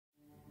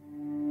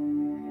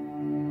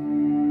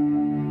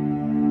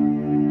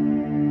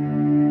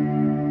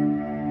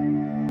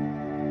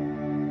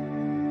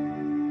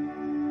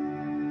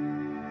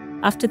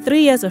After 3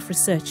 years of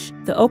research,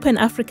 the Open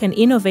African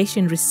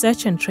Innovation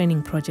Research and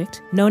Training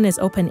Project, known as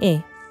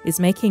Open-A, is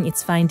making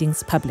its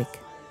findings public.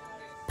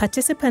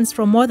 Participants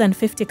from more than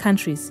 50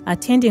 countries are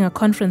attending a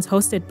conference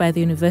hosted by the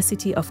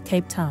University of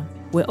Cape Town,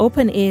 where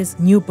Open-A's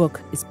new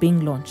book is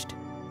being launched.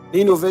 The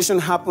innovation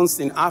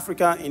happens in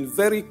Africa in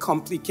very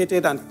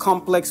complicated and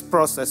complex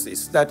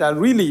processes that are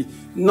really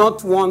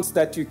not ones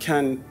that you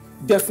can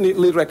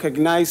definitely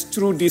recognize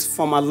through these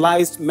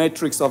formalized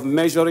metrics of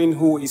measuring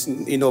who is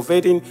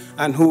innovating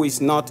and who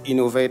is not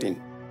innovating.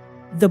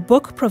 The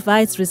book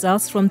provides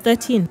results from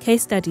 13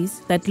 case studies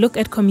that look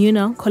at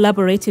communal,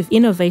 collaborative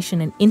innovation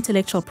and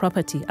intellectual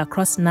property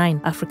across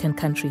 9 African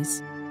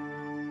countries.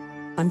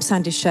 I'm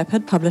Sandy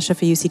Shepherd, publisher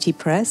for UCT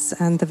Press,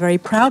 and the very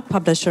proud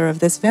publisher of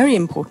this very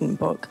important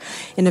book,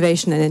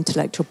 Innovation and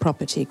Intellectual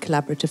Property,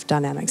 Collaborative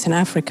Dynamics in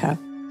Africa.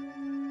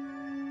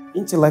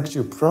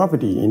 Intellectual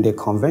property in the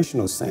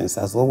conventional sense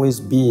has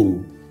always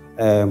been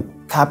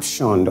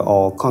captioned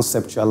or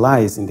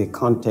conceptualized in the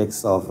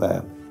context of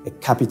a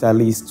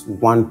capitalist,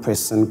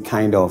 one-person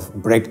kind of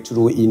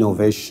breakthrough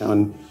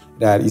innovation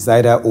that is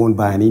either owned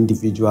by an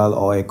individual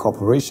or a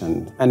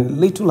corporation. And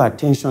little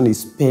attention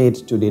is paid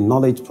to the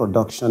knowledge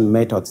production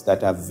methods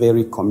that are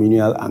very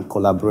communal and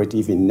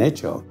collaborative in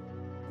nature.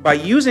 By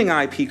using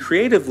IP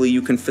creatively,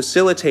 you can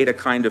facilitate a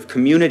kind of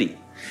community.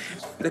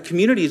 The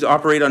communities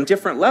operate on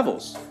different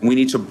levels. We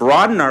need to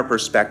broaden our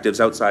perspectives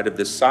outside of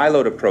this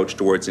siloed approach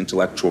towards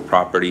intellectual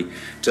property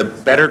to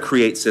better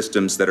create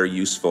systems that are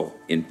useful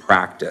in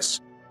practice.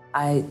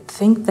 I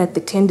think that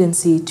the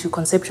tendency to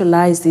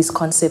conceptualize these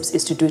concepts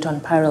is to do it on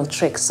parallel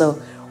tracks. So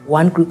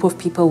one group of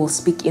people will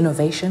speak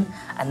innovation,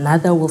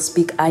 another will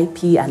speak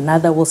IP,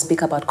 another will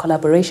speak about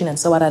collaboration. And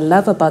so what I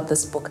love about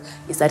this book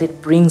is that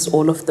it brings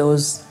all of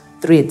those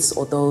threads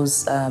or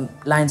those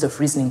lines of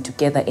reasoning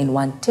together in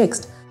one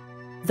text.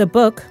 The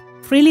book,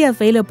 freely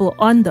available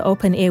on the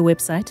Open-A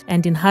website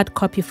and in hard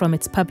copy from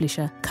its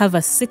publisher,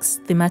 covers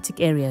 6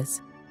 thematic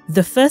areas.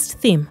 The first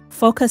theme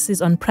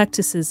focuses on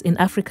practices in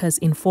Africa's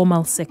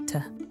informal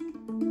sector.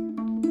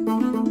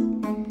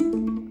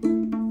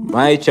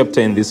 My chapter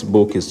in this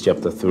book is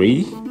chapter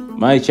 3.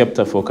 My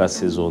chapter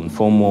focuses on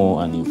formal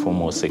and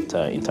informal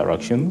sector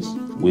interactions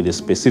with a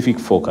specific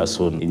focus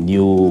on a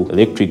new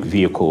electric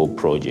vehicle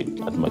project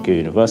at Makerere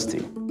University.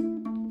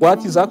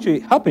 What is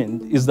actually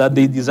happened is that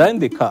they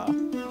designed the car,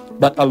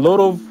 but a lot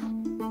of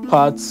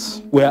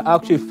parts were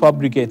actually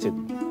fabricated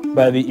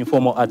by the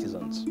informal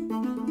artisans.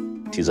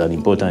 It is an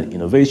important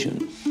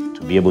innovation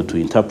to be able to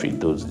interpret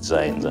those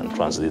designs and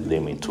translate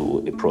them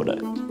into a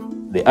product.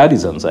 The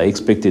artisans are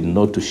expected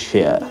not to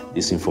share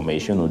this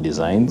information or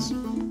designs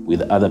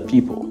with other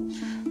people.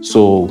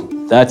 So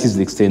that is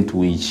the extent to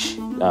which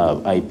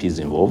IP is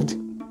involved.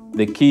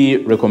 The key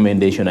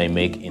recommendation I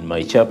make in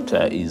my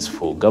chapter is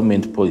for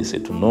government policy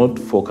to not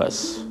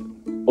focus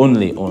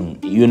only on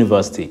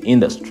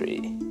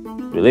university-industry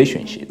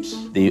relationships.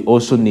 They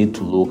also need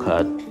to look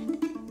at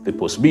the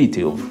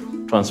possibility of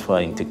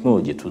transferring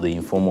technology to the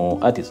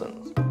informal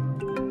artisans.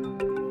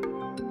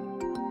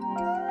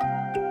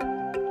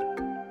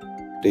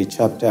 The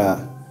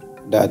chapter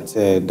that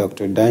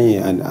Dr.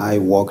 Danye and I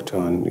worked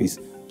on is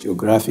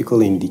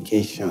geographical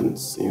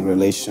indications in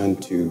relation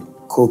to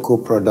cocoa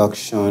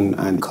production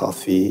and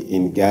coffee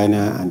in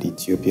Ghana and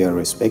Ethiopia,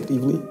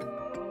 respectively.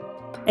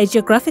 A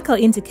geographical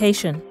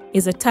indication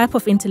is a type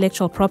of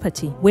intellectual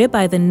property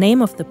whereby the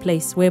name of the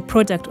place where a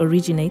product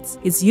originates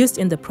is used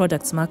in the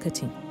product's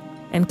marketing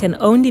and can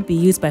only be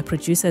used by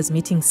producers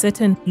meeting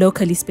certain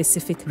locally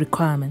specific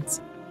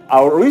requirements.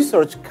 Our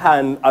research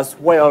can as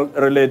well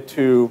relate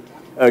to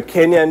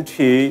Kenyan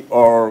tea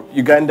or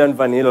Ugandan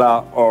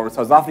vanilla or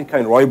South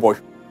African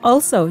rooibos.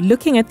 Also,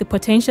 looking at the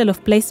potential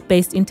of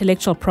place-based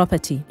intellectual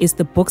property is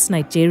the book's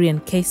Nigerian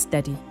case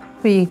study.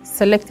 We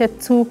selected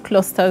 2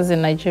 clusters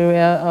in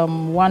Nigeria,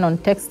 one on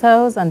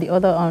textiles and the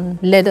other on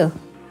leather.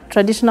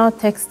 Traditional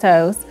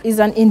textiles is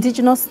an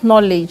indigenous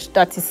knowledge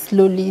that is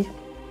slowly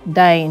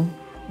dying.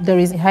 There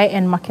is a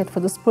high-end market for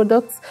those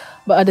products,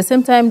 but at the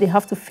same time, they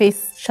have to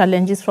face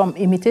challenges from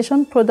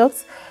imitation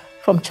products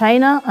from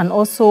China and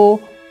also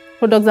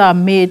products that are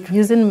made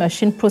using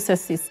machine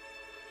processes.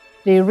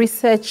 The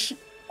research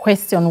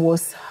question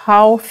was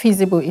how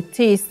feasible it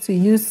is to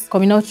use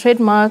communal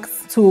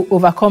trademarks to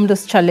overcome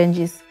those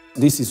challenges.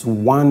 This is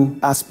one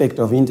aspect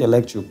of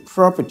intellectual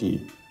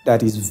property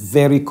that is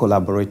very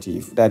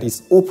collaborative, that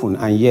is open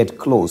and yet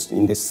closed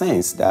in the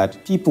sense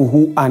that people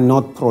who are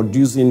not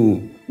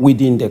producing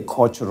within the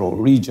cultural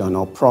region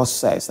or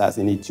process, as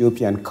in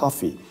Ethiopian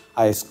coffee,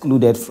 are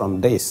excluded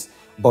from this.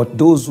 But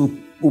those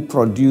who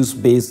produce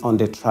based on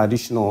the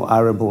traditional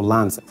arable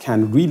lands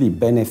can really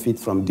benefit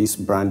from this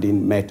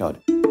branding method.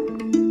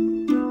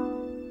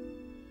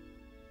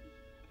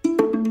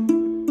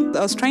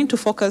 I was trying to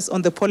focus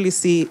on the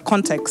policy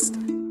context.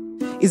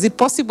 Is it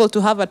possible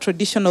to have a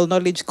traditional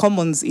knowledge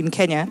commons in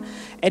Kenya?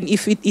 And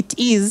if it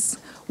is,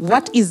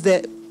 what is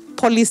the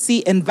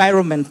policy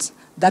environment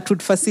that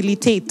would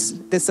facilitate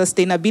the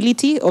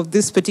sustainability of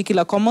this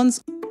particular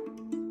commons?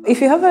 If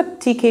you have a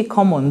TK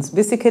Commons,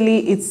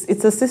 basically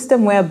it's a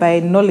system whereby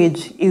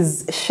knowledge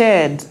is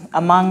shared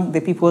among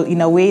the people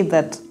in a way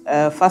that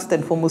first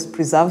and foremost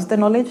preserves the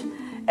knowledge,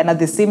 and at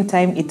the same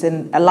time it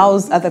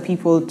allows other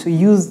people to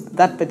use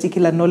that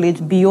particular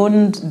knowledge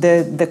beyond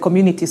the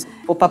communities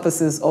for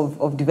purposes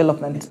of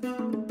development.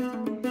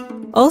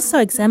 Also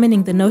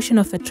examining the notion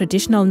of a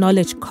traditional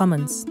knowledge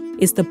commons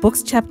is the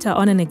book's chapter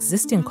on an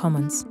existing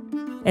commons,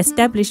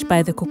 established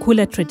by the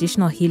Kukula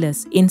traditional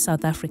healers in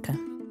South Africa.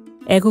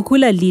 A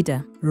Kukula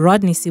leader,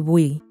 Rodney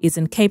Sibui, is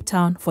in Cape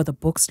Town for the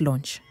book's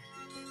launch.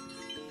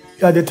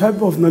 Yeah, the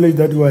type of knowledge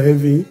that we are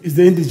having is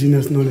the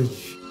indigenous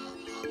knowledge.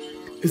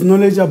 It's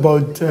knowledge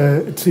about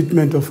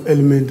treatment of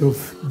ailment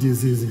of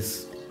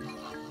diseases.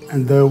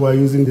 And there we are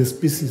using the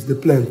species, the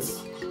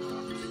plants.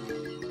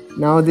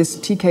 Now this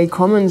TK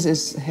Commons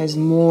has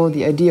more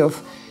the idea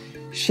of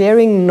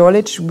sharing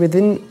knowledge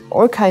within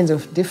all kinds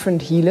of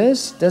different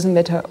healers. Doesn't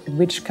matter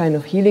which kind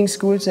of healing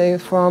schools they're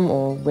from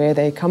or where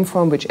they come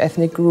from, which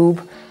ethnic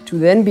group, to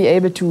then be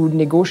able to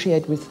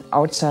negotiate with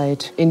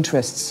outside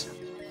interests.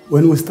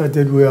 When we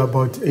started, we were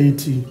about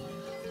 80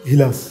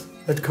 healers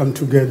that come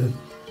together,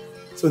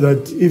 so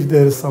that if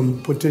there are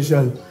some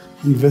potential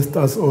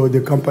investors or the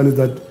companies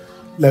that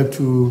like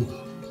to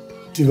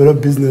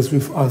develop business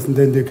with us, and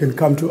then they can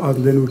come to us,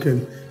 and then we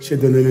can share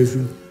the knowledge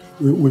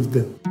with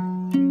them.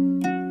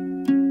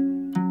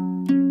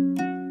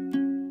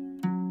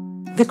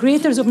 The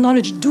creators of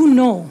knowledge do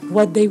know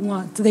what they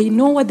want. They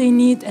know what they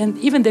need, and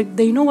even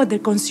they know what their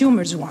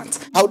consumers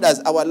want. How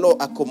does our law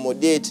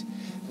accommodate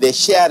the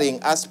sharing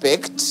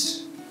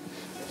aspect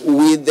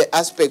with the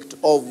aspect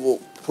of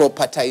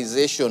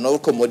propertization or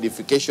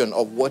commodification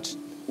of what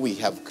we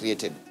have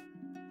created?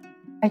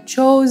 I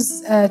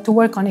chose to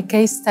work on a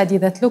case study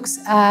that looks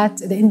at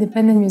the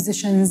independent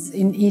musicians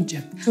in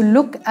Egypt, to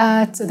look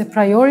at the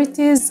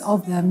priorities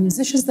of the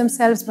musicians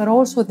themselves, but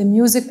also the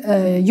music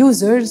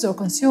users or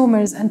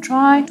consumers, and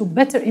try to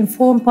better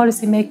inform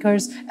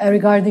policymakers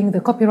regarding the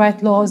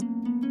copyright laws.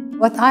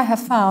 What I have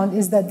found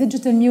is that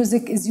digital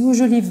music is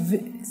usually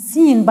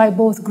seen by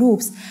both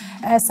groups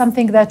as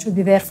something that should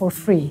be there for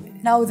free.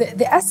 Now,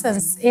 the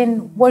essence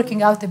in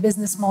working out a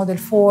business model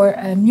for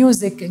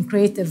music and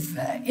creative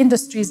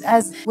industries,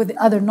 as with the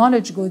other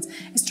knowledge goods,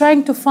 is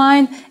trying to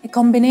find a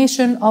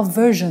combination of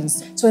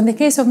versions. So in the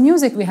case of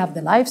music, we have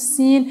the live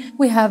scene,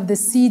 we have the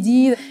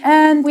CD,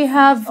 and we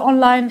have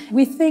online.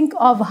 We think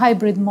of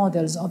hybrid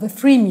models, of a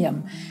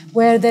freemium,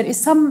 where there is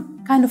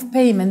some kind of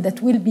payment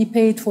that will be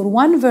paid for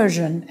one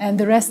version and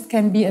the rest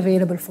can be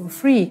available for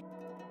free.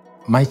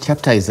 My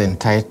chapter is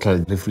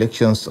entitled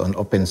Reflections on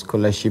Open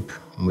Scholarship,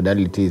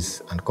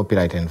 Modalities and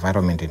Copyright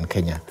Environment in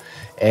Kenya.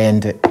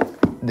 And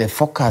the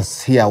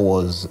focus here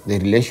was the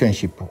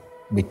relationship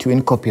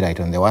between copyright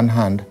on the one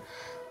hand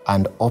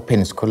and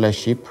open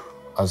scholarship,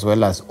 as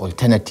well as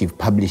alternative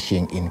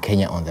publishing in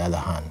Kenya on the other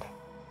hand.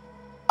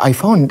 I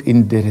found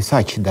in the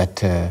research that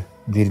the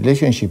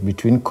relationship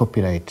between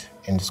copyright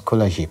and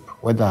scholarship,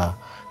 whether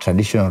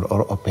traditional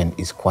or open,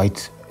 is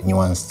quite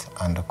nuanced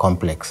and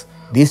complex.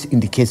 This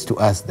indicates to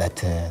us that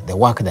the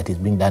work that is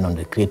being done on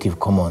the Creative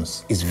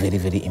Commons is very,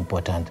 very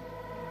important.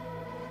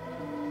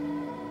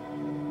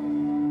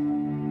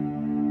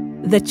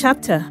 The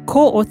chapter,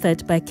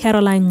 co-authored by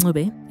Caroline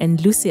Ncube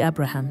and Lucy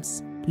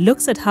Abrahams,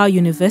 looks at how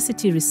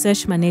university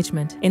research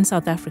management in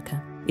South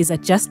Africa is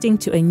adjusting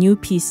to a new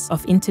piece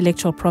of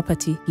intellectual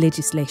property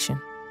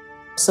legislation.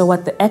 So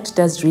what the Act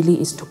does really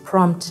is to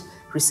prompt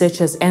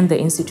researchers and the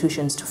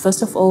institutions to,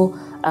 first of all,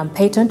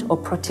 patent or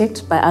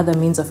protect by other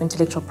means of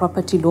intellectual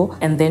property law,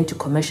 and then to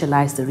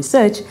commercialize the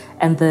research.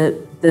 And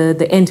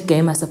the end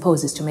game, I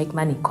suppose, is to make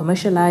money.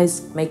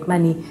 Commercialize, make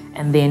money,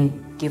 and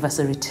then give us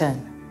a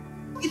return.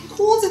 It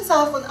calls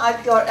itself an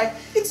IPR Act.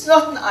 It's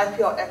not an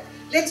IPR Act.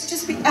 Let's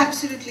just be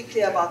absolutely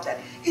clear about that.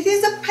 It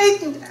is a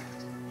patent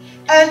act.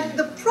 And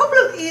the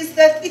problem is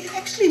that it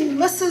actually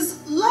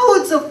misses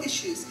loads of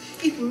issues.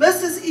 It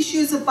misses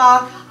issues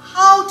about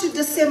how to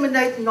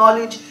disseminate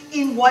knowledge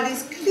in what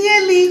is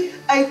clearly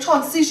a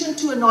transition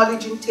to a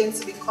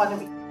knowledge-intensive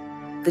economy.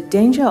 The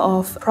danger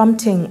of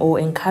prompting or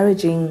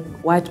encouraging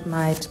what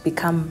might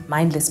become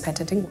mindless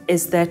patenting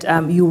is that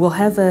you will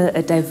have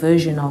a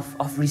diversion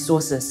of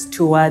resources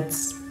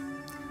towards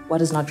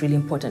what is not really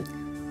important.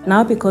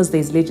 Now, because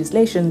there's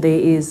legislation, there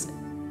is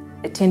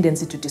a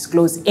tendency to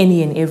disclose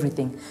any and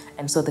everything.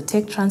 And so the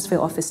Tech Transfer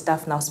Office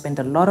staff now spend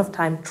a lot of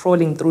time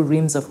trawling through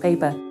reams of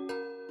paper.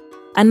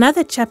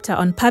 Another chapter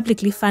on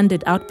publicly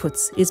funded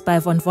outputs is by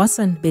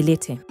Vonvosan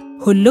Belete,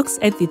 who looks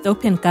at the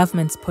Ethiopian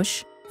government's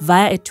push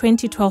via a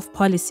 2012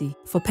 policy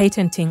for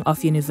patenting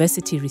of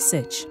university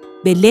research.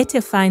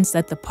 Belete finds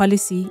that the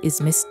policy is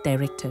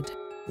misdirected.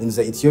 In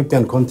the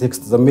Ethiopian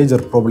context, the major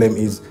problem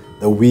is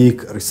the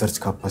weak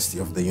research capacity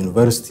of the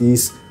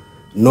universities,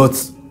 not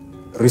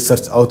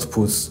research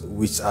outputs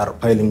which are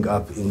piling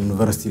up in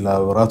university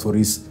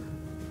laboratories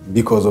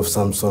because of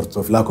some sort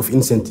of lack of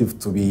incentive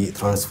to be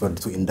transferred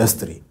to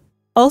industry.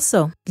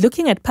 Also,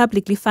 looking at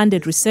publicly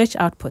funded research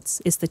outputs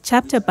is the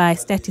chapter by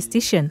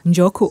statistician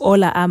Njoku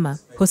Ola Ama,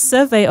 whose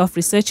survey of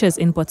researchers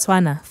in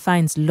Botswana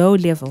finds low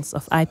levels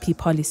of IP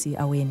policy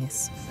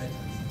awareness.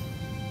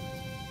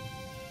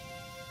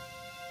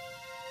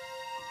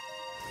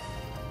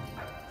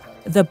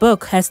 The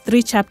book has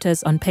 3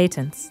 chapters on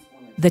patents.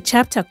 The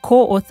chapter,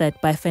 co-authored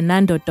by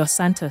Fernando dos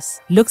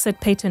Santos, looks at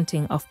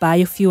patenting of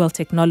biofuel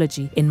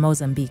technology in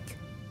Mozambique.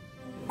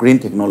 Green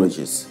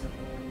technologies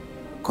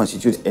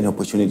constitute an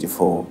opportunity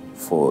for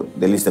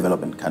the least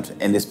developed country,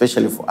 and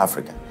especially for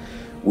Africa,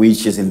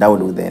 which is endowed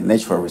with their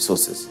natural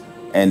resources,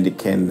 and it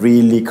can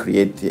really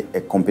create a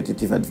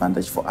competitive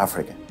advantage for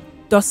Africa.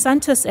 Dos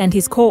Santos and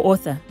his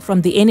co-author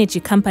from the energy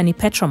company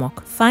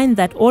Petromok find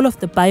that all of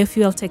the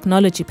biofuel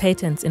technology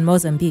patents in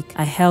Mozambique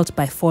are held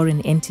by foreign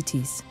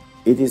entities.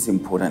 It is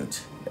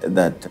important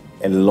that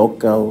a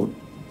local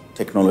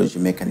technology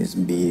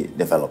mechanism be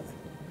developed,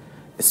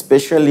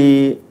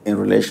 especially in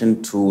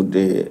relation to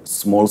the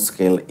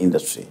small-scale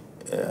industry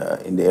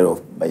in the area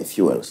of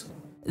biofuels.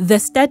 The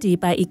study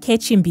by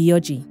Ikechi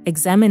Mbiyoji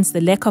examines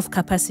the lack of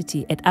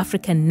capacity at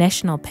African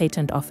national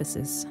patent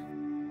offices.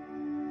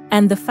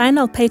 And the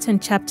final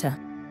patent chapter,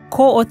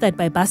 co-authored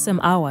by Bassem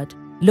Awad,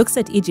 looks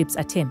at Egypt's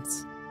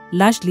attempts,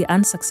 largely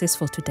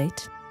unsuccessful to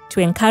date, to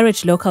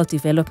encourage local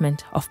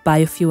development of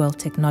biofuel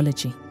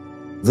technology.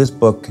 This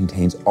book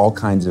contains all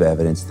kinds of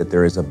evidence that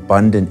there is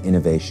abundant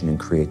innovation and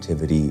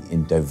creativity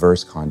in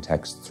diverse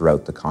contexts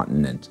throughout the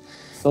continent.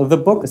 So the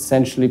book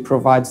essentially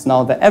provides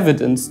now the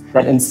evidence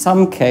that in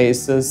some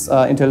cases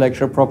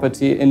intellectual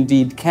property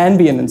indeed can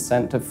be an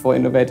incentive for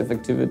innovative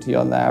activity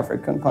on the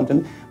African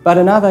continent, but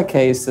in other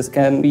cases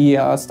can be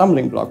a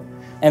stumbling block.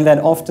 And that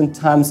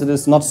oftentimes it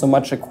is not so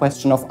much a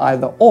question of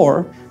either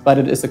or, but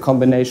it is a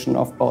combination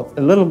of both.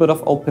 A little bit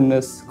of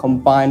openness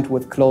combined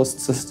with closed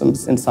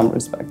systems in some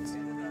respects.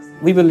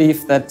 We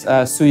believe that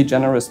sui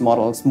generis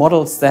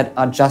models that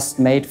are just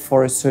made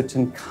for a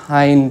certain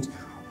kind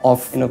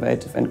of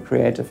innovative and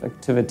creative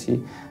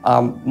activity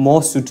are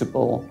more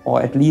suitable, or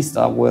at least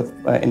are worth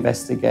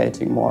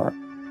investigating more.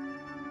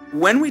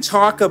 When we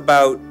talk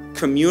about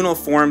communal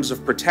forms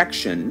of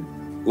protection,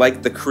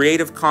 like the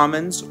Creative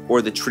Commons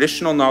or the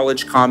traditional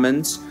knowledge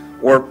commons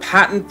or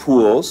patent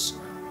pools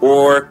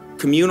or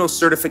communal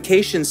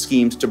certification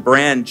schemes to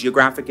brand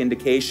geographic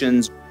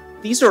indications,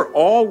 these are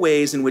all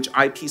ways in which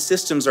IP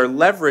systems are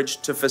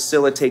leveraged to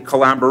facilitate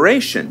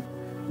collaboration,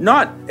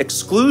 not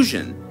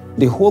exclusion.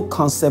 The whole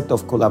concept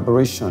of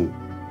collaboration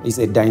is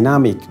a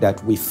dynamic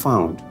that we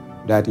found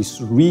that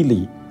is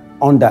really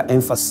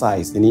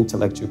underemphasized in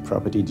intellectual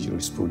property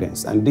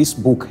jurisprudence. And this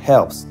book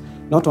helps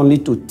not only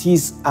to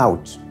tease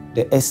out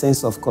the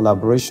essence of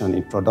collaboration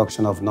in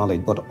production of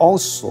knowledge, but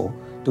also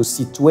to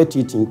situate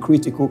it in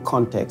critical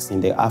context in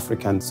the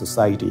African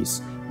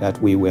societies that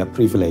we were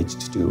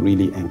privileged to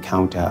really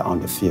encounter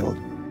on the field.